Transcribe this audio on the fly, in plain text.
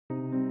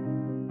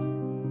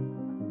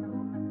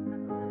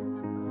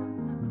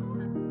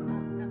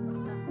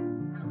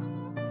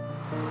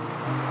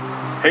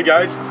Hey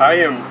guys, I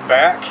am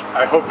back.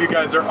 I hope you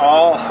guys are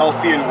all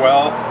healthy and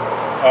well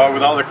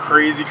with all the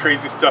crazy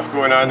stuff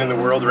going on in the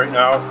world right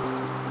now.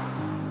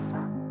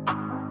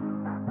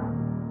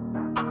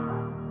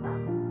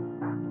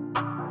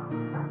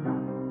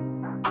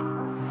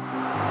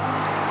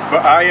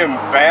 But I am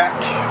back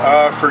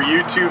for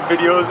YouTube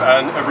videos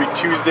on every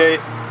Tuesday.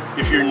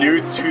 If you're new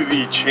to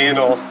the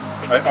channel,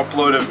 I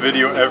upload a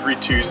video every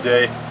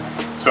Tuesday,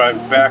 so I'm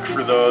back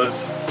for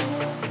those.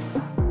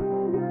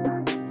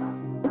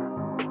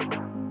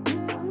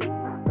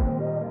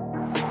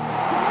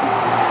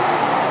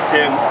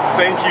 And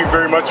thank you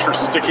very much for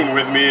sticking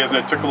with me as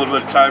I took a little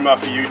bit of time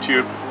off of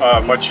YouTube,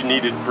 much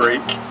needed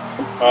break.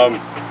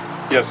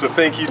 Yeah, so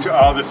thank you to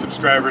all the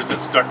subscribers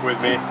that stuck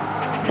with me,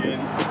 and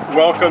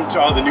welcome to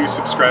all the new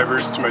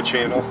subscribers to my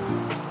channel.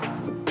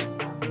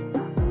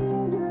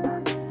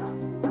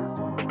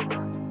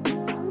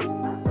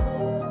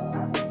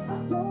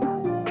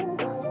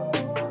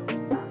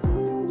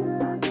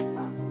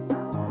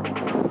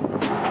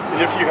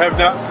 And if you have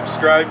not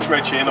subscribed to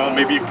my channel,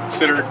 maybe you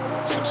consider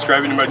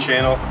subscribing to my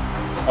channel.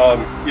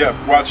 Yeah,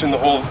 watching the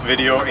whole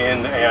video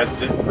and the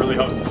ads, it really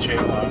helps the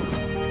channel out.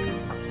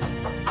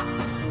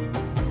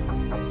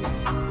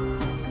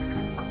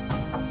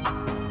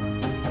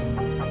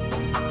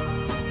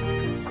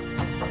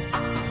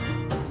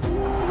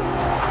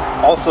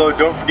 Also,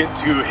 don't forget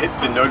to hit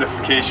the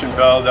notification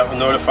bell. That will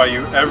notify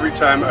you every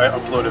time I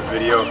upload a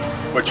video,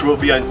 which will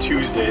be on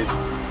Tuesdays.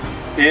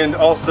 And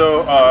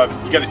also,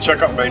 you got to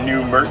check out my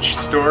new merch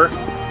store.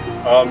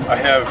 I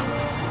have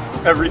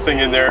everything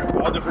in there,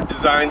 all different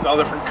designs, all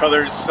different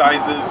colors,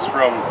 sizes,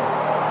 from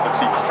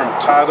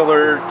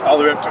toddler all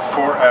the way up to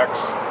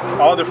 4X,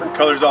 all different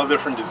colors, all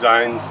different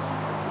designs,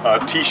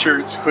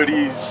 t-shirts,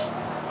 hoodies,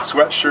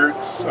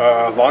 sweatshirts,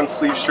 long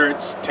sleeve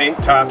shirts, tank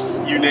tops,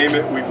 you name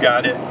it, we've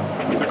got it.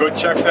 So go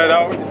check that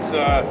out.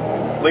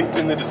 It's linked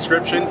in the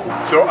description.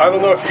 So I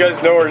don't know if you guys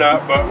know or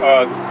not,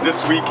 but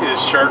this week is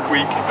Shark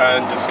Week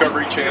on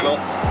Discovery Channel,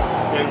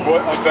 and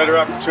what a better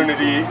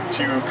opportunity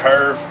to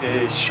carve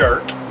a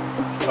shark.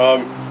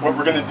 What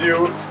we're going to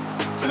do,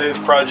 today's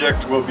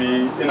project will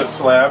be in a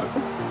slab.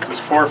 This is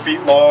 4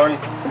 feet long,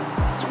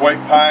 it's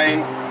white pine,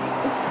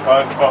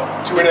 it's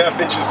about 2.5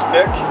 inches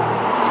thick,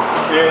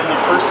 and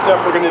the first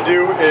step we're going to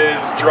do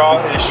is draw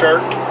a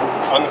shark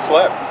on the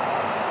slab.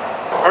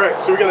 Alright,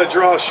 so we're going to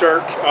draw a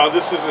shark.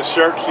 This is a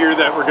shark here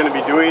that we're going to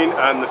be doing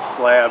on the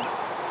slab.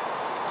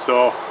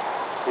 So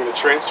I'm going to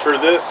transfer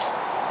this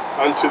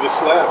onto the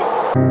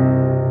slab.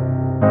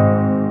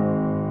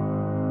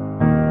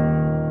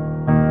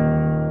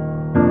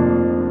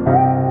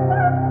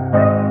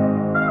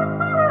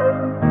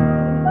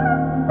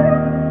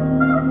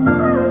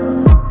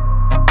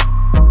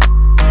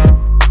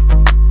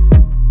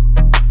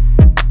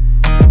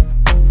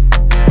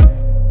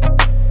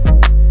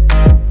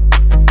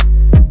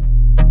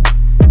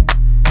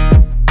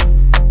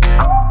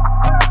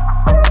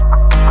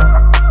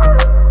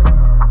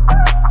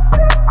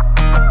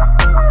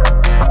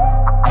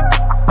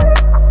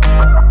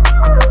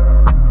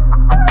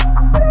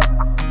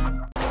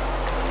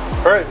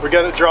 Alright, we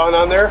got it drawn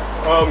on there.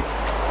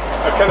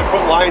 I kind of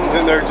put lines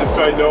in there just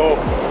so I know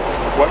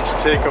what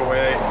to take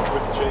away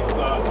with the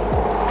chainsaw.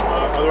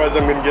 Otherwise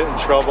I'm going to get in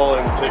trouble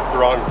and take the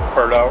wrong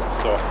part out.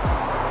 So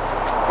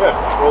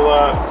yeah, we'll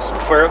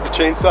fire up the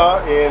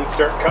chainsaw and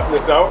start cutting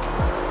this out.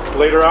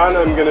 Later on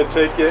I'm going to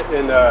take it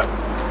and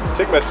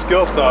take my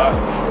skill saw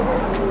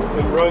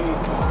and run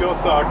the skill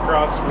saw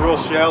across real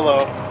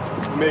shallow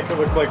to make it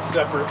look like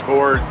separate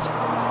boards,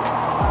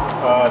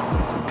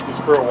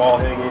 just for a wall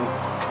hanging.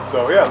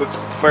 So yeah, let's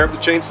fire up the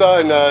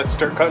chainsaw and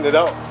start cutting it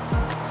out.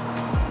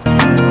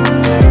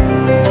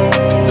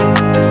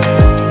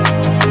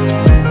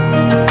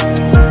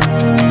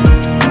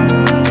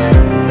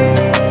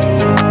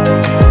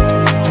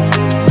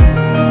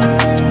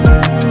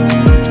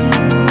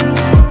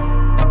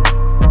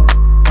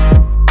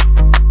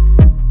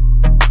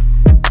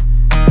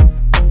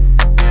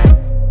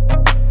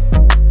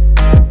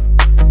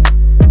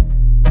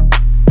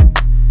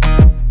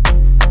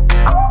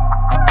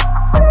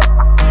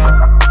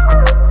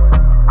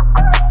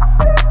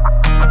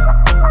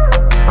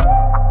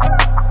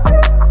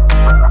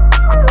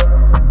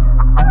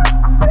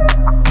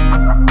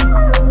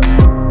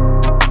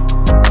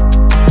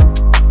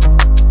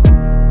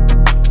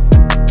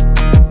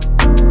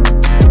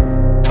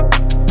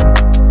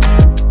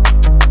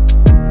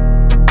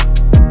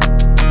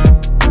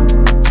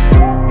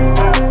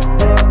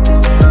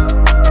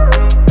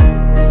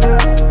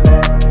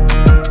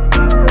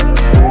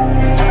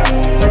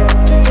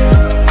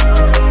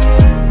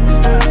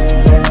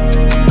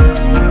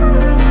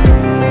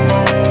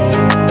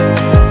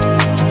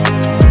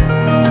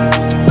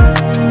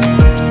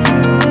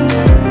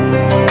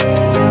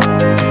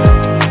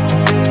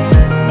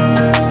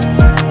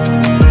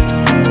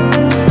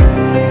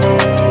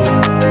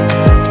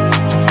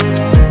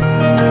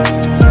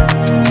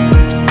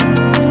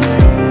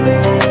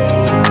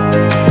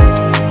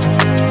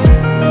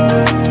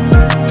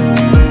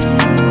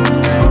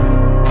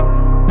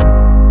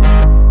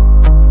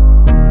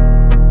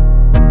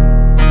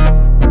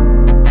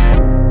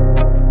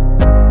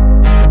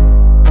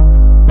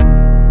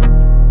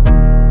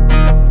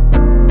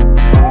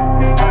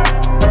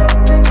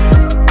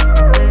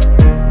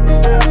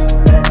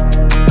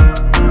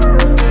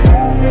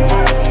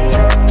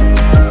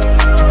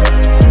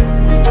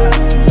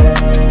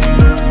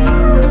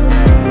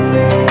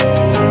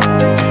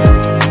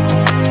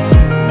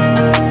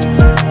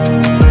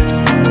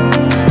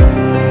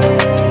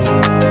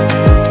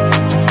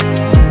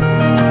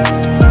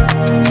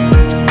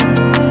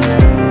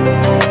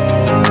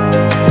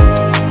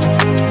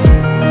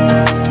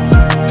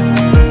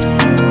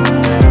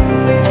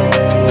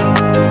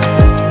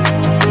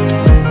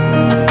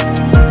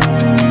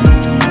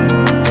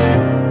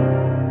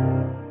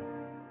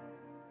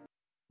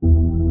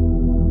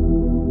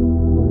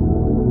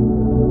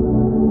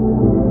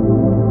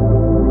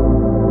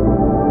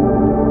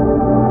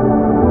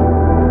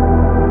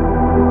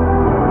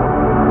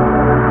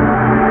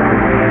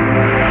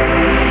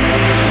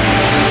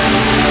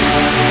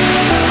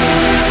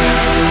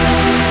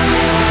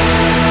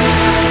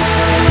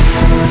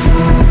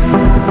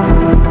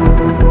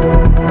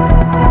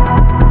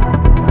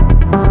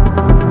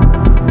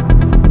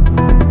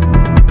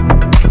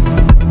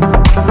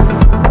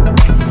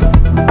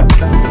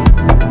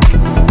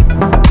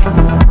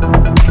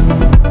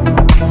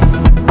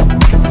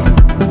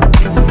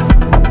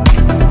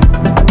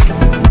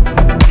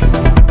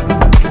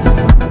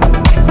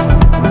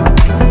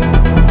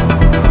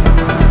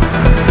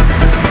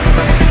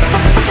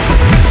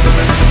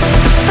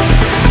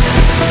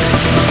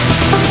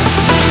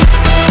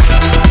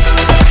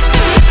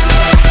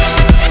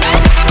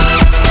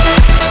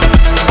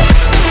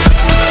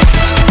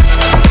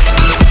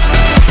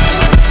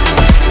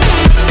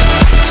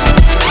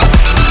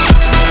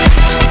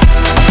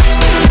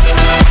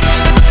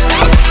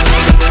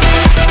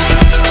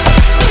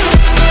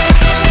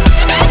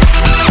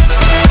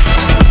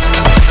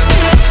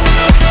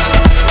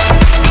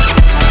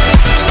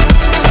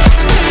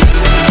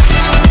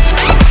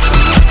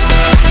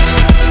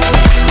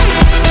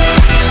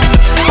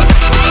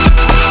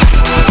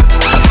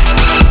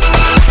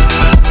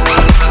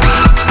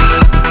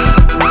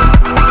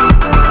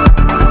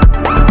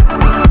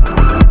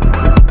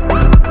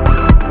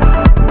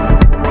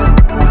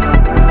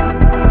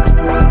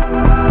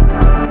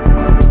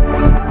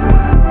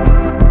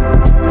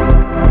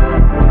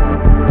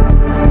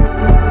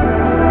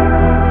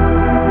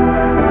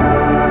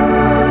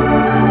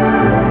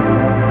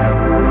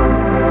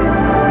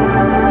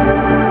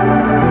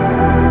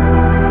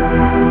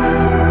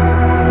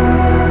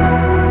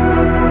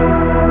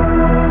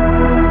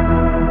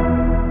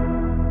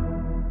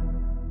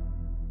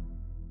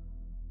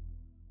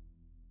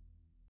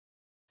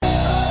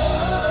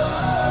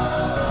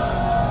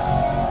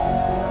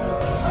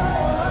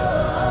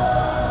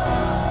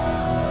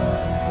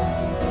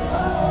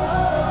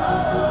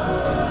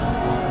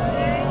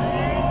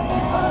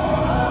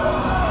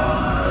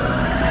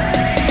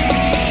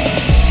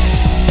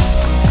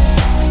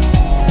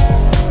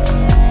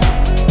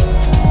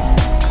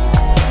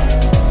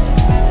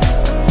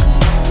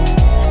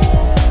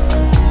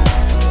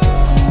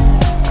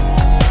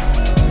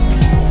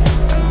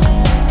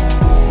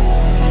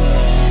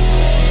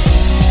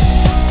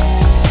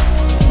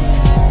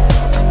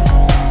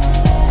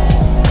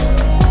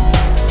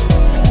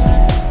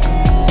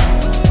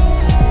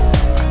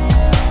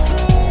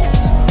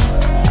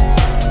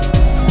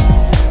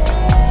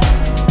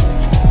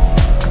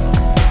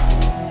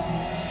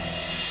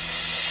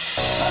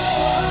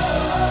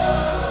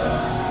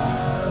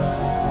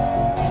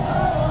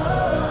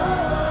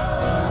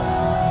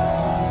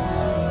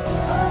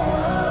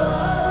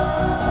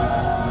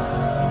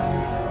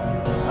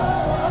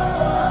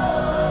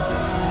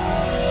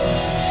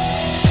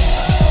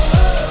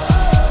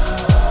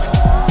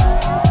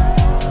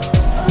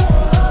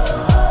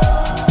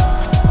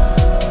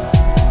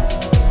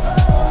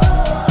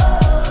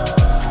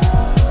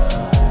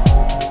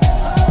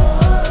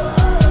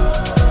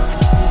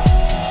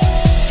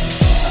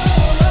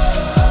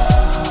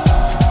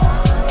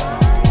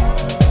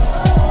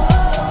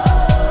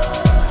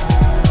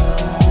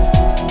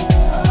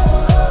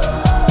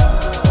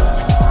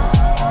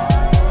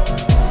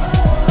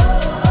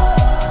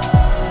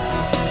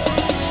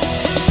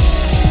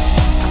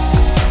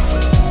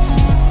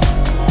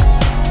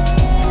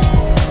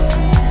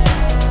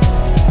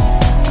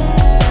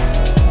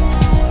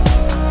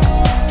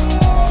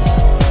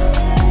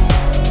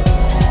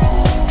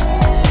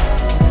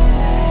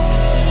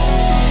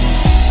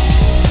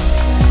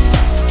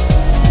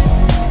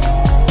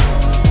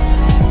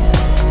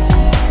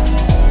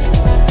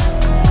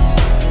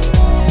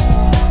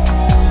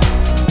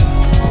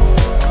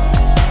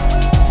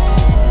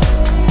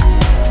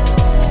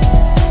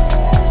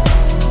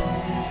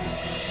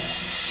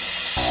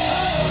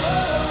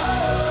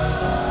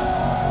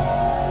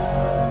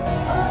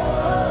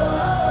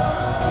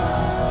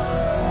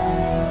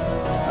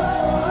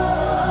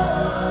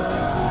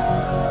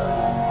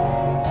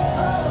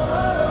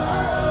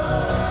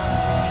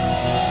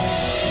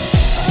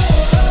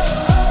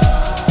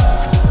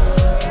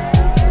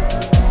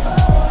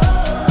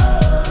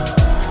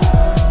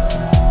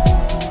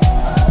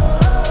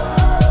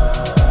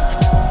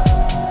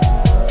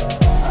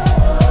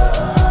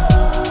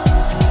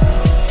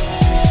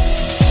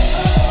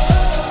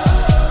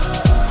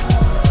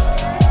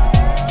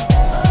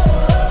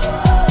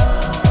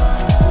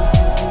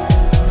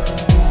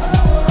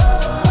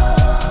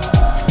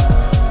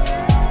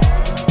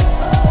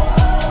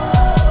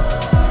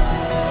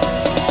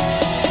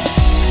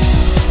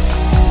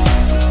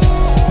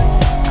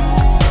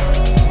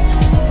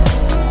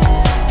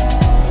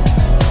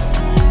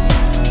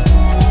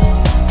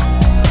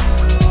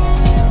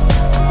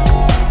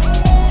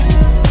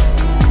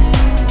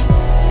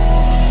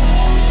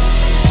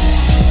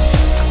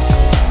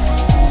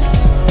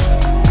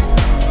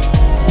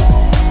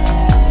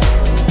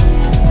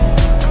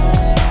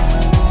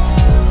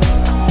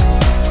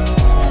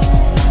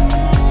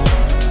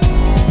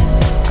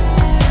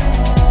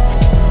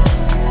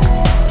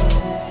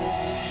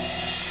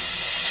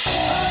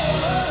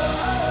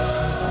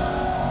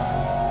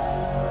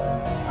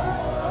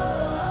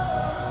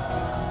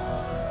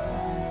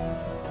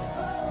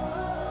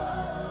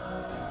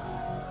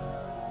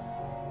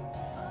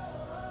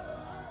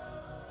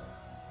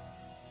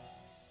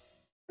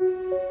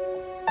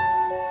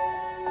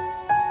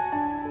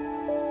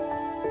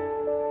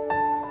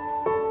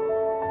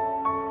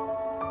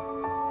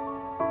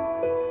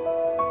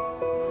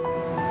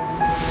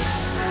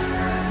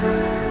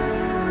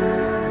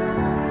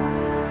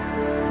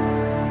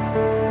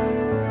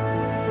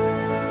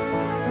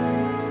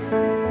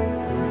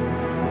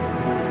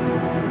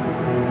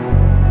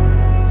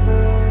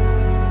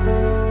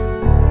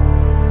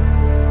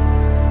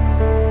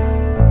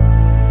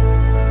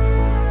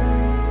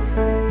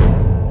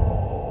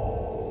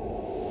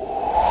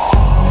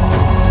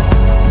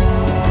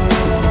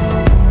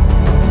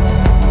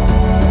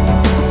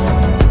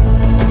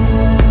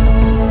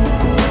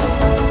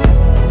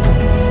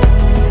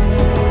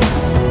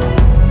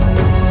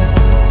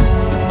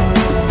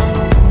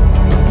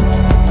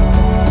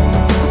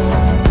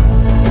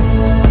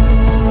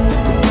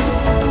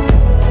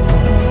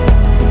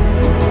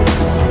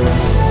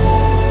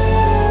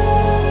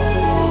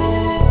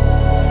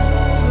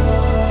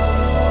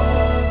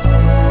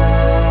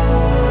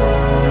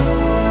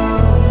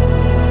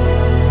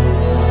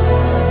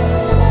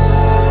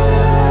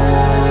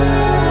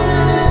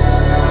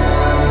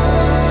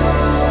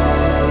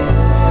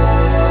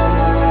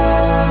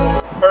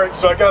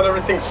 Alright, so I got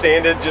everything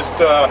sanded just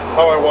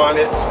how I want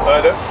it.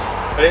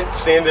 I didn't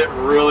sand it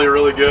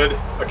really good.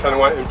 I kind of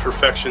want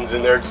imperfections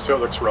in there just so it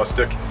looks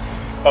rustic.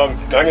 Now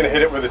I'm going to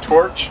hit it with a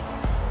torch,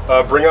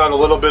 bring out a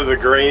little bit of the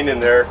grain in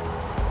there,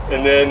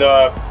 and then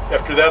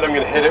after that I'm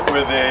going to hit it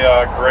with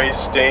a gray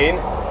stain,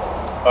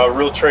 a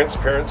real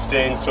transparent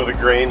stain so the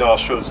grain all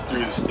shows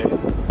through the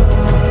stain.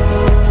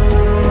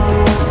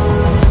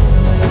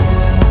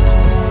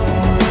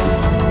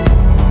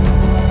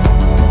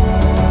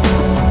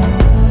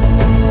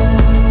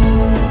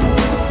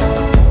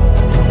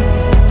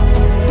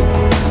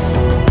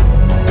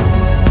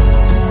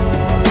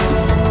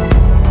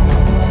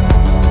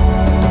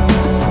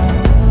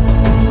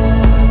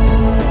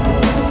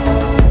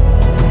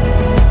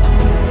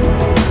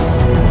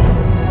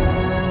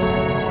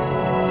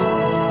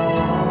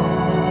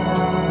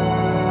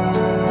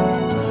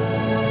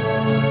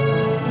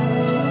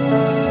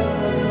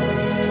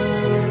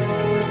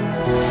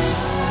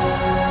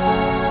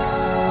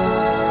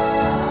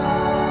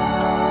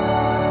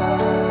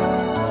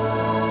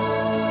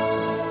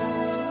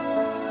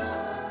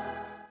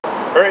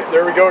 Alright,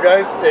 there we go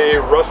guys, a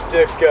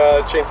rustic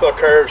chainsaw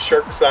carve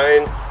shark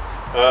sign,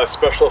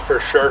 special for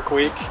Shark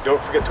Week.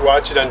 Don't forget to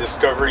watch it on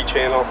Discovery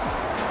Channel.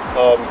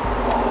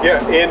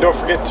 Yeah, and don't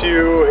forget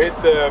to hit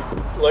the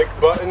like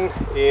button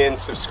and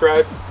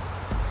subscribe.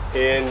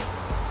 And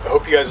I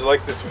hope you guys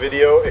liked this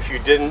video. If you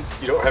didn't,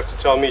 you don't have to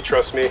tell me,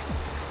 trust me.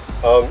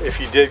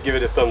 If you did, give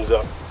it a thumbs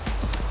up.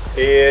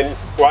 And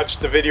watch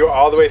the video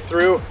all the way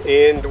through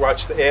and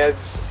watch the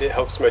ads. It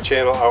helps my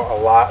channel out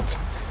a lot.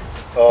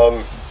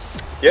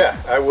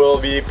 Yeah, I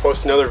will be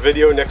posting another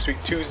video next week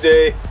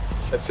Tuesday.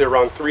 That's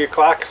around 3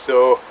 o'clock,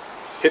 so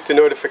hit the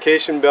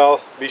notification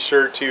bell. Be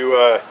sure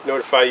to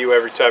notify you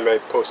every time I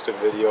post a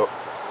video.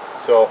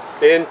 So,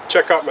 and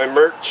check out my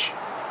merch.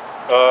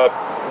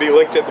 Be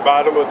linked at the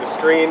bottom of the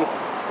screen.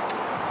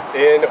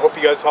 And I hope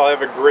you guys all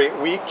have a great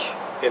week.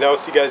 And I'll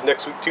see you guys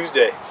next week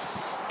Tuesday.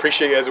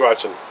 Appreciate you guys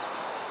watching.